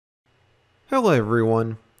Hello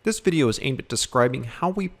everyone. This video is aimed at describing how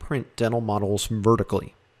we print dental models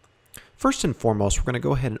vertically. First and foremost, we're going to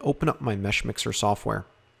go ahead and open up my Meshmixer software.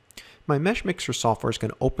 My Meshmixer software is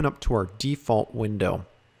going to open up to our default window.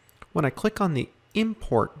 When I click on the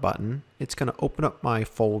Import button, it's going to open up my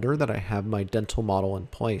folder that I have my dental model in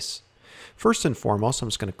place. First and foremost, I'm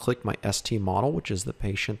just going to click my ST model, which is the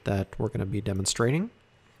patient that we're going to be demonstrating.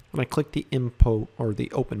 And I click the Import or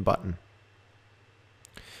the Open button.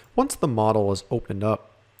 Once the model is opened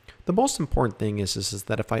up, the most important thing is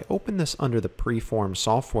that if I open this under the Preform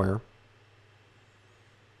software,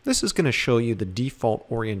 this is going to show you the default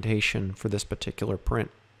orientation for this particular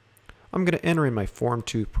print. I'm going to enter in my Form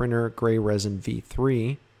 2 printer gray resin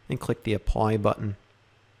V3 and click the Apply button.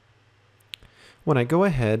 When I go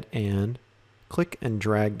ahead and click and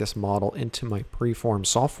drag this model into my Preform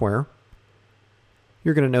software,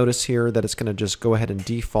 you're going to notice here that it's going to just go ahead and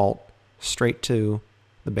default straight to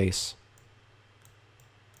the base.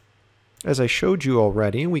 As I showed you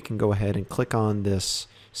already, we can go ahead and click on this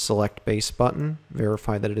Select Base button,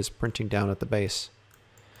 verify that it is printing down at the base.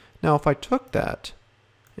 Now if I took that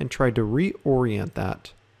and tried to reorient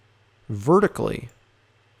that vertically,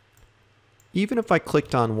 even if I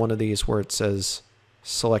clicked on one of these where it says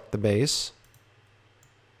Select the Base,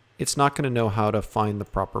 it's not going to know how to find the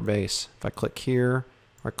proper base. If I click here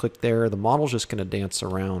or click there, the model's just going to dance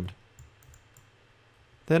around.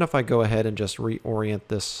 Then if I go ahead and just reorient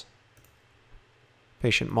this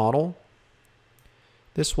patient model,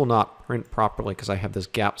 this will not print properly because I have this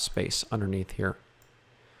gap space underneath here.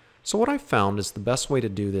 So what I found is the best way to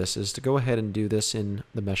do this is to go ahead and do this in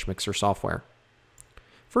the Meshmixer software.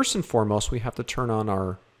 First and foremost, we have to turn on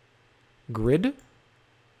our grid,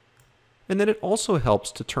 and then it also helps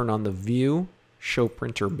to turn on the View Show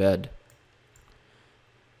Printer Bed.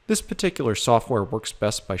 This particular software works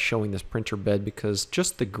best by showing this printer bed because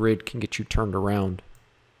just the grid can get you turned around.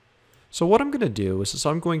 So what I'm going to do is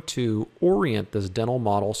I'm going to orient this dental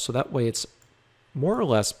model so that way it's more or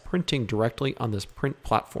less printing directly on this print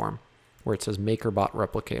platform where it says MakerBot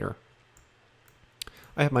Replicator.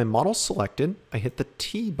 I have my model selected. I hit the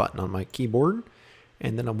T button on my keyboard,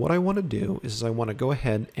 and then what I want to do is I want to go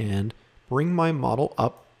ahead and bring my model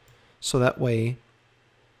up so that way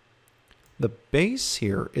the base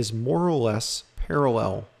here is more or less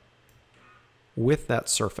parallel with that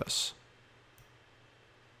surface.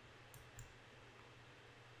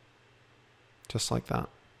 Just like that.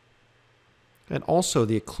 And also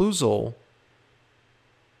the occlusal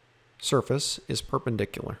surface is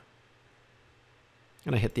perpendicular.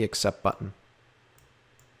 And I hit the Accept button.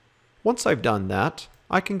 Once I've done that,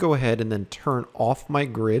 I can go ahead and then turn off my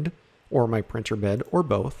grid or my printer bed or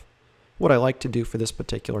both. What I like to do for this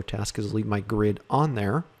particular task is leave my grid on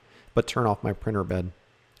there, but turn off my printer bed,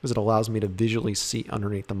 because it allows me to visually see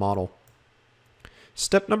underneath the model.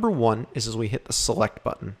 Step number one is as we hit the Select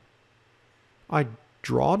button. I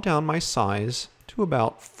draw down my size to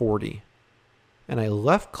about 40, and I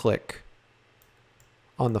left click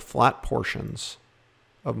on the flat portions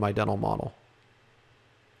of my dental model.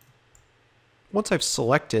 Once I've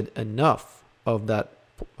selected enough of that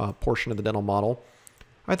portion of the dental model,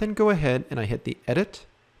 I then go ahead and I hit the Edit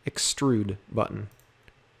Extrude button.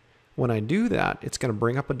 When I do that, it's going to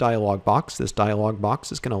bring up a dialog box. This dialog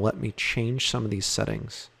box is going to let me change some of these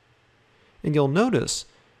settings. And you'll notice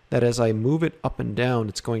that as I move it up and down,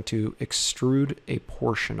 it's going to extrude a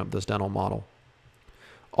portion of this dental model.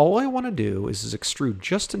 All I want to do is extrude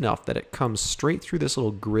just enough that it comes straight through this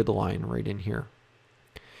little grid line right in here.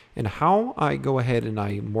 And how I go ahead and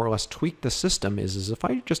I more or less tweak the system is if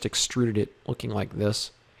I just extruded it looking like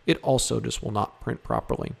this, it also just will not print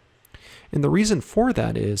properly. And the reason for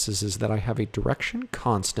that is that I have a direction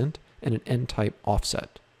constant and an N type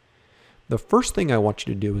offset. The first thing I want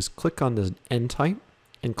you to do is click on this N type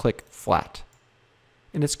and click flat.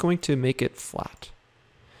 And it's going to make it flat.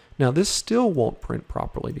 Now this still won't print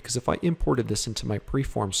properly because if I imported this into my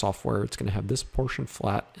Preform software, it's going to have this portion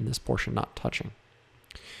flat and this portion not touching.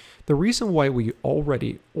 The reason why we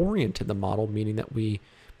already oriented the model, meaning that we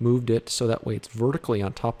moved it so that way it's vertically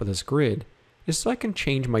on top of this grid, is so I can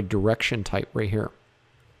change my direction type right here.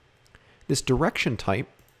 This direction type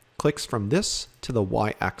clicks from this to the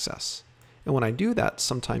y-axis. And when I do that,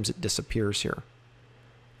 sometimes it disappears here.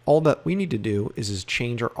 All that we need to do is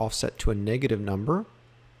change our offset to a negative number.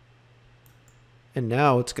 And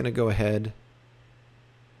now it's going to go ahead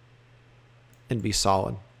and be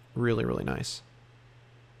solid. Really, really nice.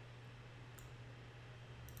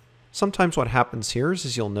 Sometimes what happens here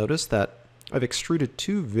is you'll notice that I've extruded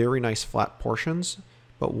two very nice flat portions,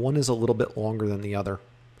 but one is a little bit longer than the other.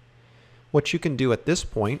 What you can do at this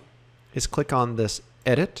point is click on this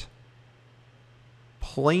Edit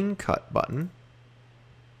plane cut button,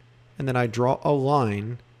 and then I draw a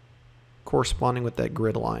line corresponding with that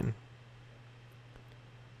grid line.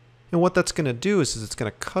 And what that's going to do is it's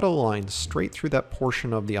going to cut a line straight through that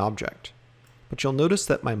portion of the object. But you'll notice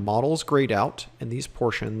that my model is grayed out and these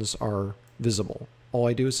portions are visible. All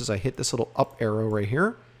I do is I hit this little up arrow right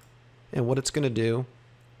here, and what it's going to do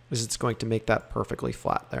is it's going to make that perfectly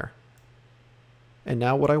flat there. And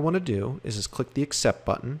now what I want to do is click the accept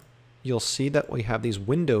button. You'll see that we have these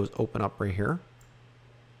windows open up right here.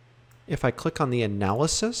 If I click on the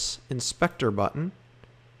analysis inspector button,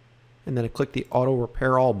 and then I click the auto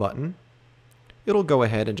repair all button, it'll go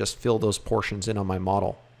ahead and just fill those portions in on my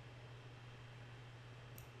model.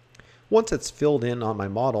 Once it's filled in on my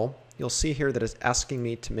model, you'll see here that it's asking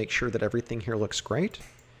me to make sure that everything here looks great.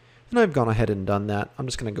 And I've gone ahead and done that. I'm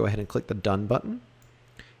just going to go ahead and click the done button.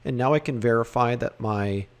 And now I can verify that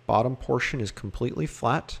my bottom portion is completely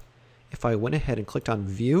flat. If I went ahead and clicked on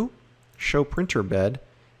view, show printer bed,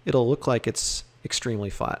 it'll look like it's extremely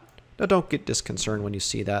flat. Now don't get disconcerted when you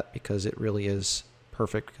see that, because it really is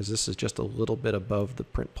perfect, because this is just a little bit above the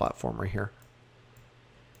print platform right here.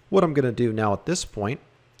 What I'm going to do now at this point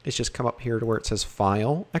is just come up here to where it says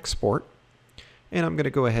File, Export, and I'm going to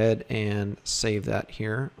go ahead and save that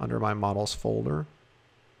here under my Models folder.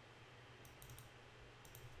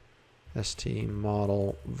 ST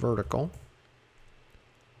Model Vertical.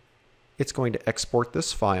 It's going to export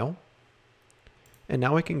this file, and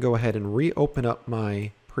now I can go ahead and reopen up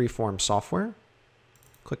my Preform software,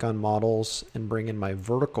 click on Models, and bring in my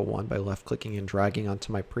vertical one by left-clicking and dragging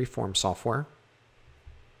onto my Preform software.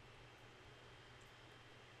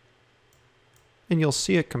 And you'll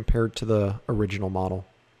see it compared to the original model.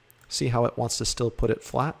 See how it wants to still put it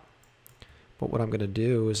flat? But what I'm going to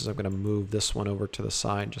do is I'm going to move this one over to the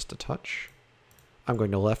side just a touch. I'm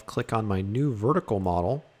going to left-click on my new vertical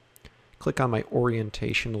model, click on my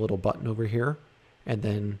orientation little button over here, and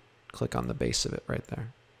then click on the base of it right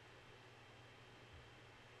there.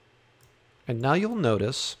 And now you'll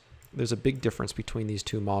notice there's a big difference between these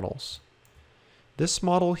two models. This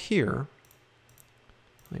model here,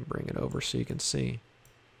 let me bring it over so you can see.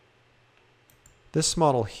 This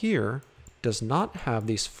model here does not have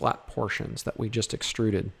these flat portions that we just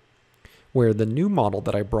extruded, where the new model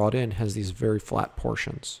that I brought in has these very flat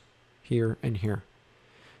portions here and here.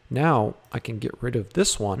 Now I can get rid of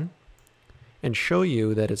this one and show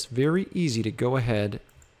you that it's very easy to go ahead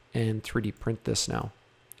and 3D print this now.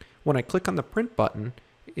 When I click on the print button,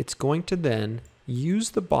 it's going to then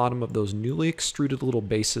use the bottom of those newly extruded little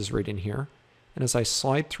bases right in here. And as I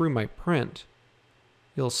slide through my print,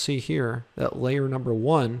 you'll see here that layer number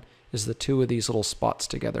 1 is the two of these little spots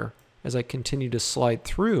together. As I continue to slide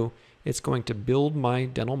through, it's going to build my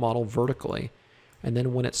dental model vertically. And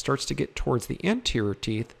then when it starts to get towards the anterior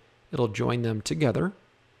teeth, it'll join them together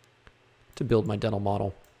to build my dental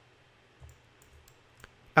model.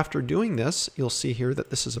 After doing this, you'll see here that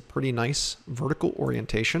this is a pretty nice vertical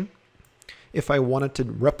orientation. If I wanted to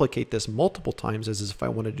replicate this multiple times, as if I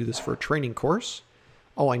want to do this for a training course,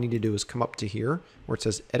 all I need to do is come up to here where it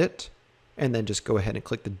says Edit, and then just go ahead and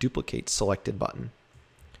click the Duplicate Selected button.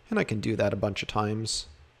 And I can do that a bunch of times,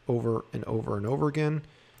 over and over and over again,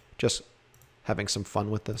 just having some fun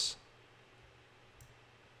with this.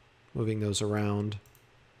 Moving those around.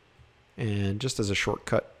 And just as a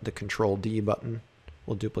shortcut, the Control D button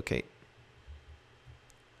will duplicate.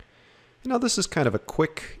 Now this is kind of a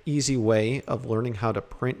quick, easy way of learning how to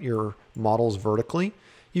print your models vertically.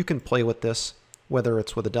 You can play with this, whether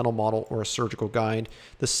it's with a dental model or a surgical guide.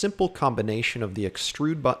 The simple combination of the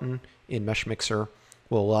extrude button in Meshmixer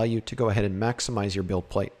will allow you to go ahead and maximize your build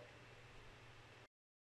plate.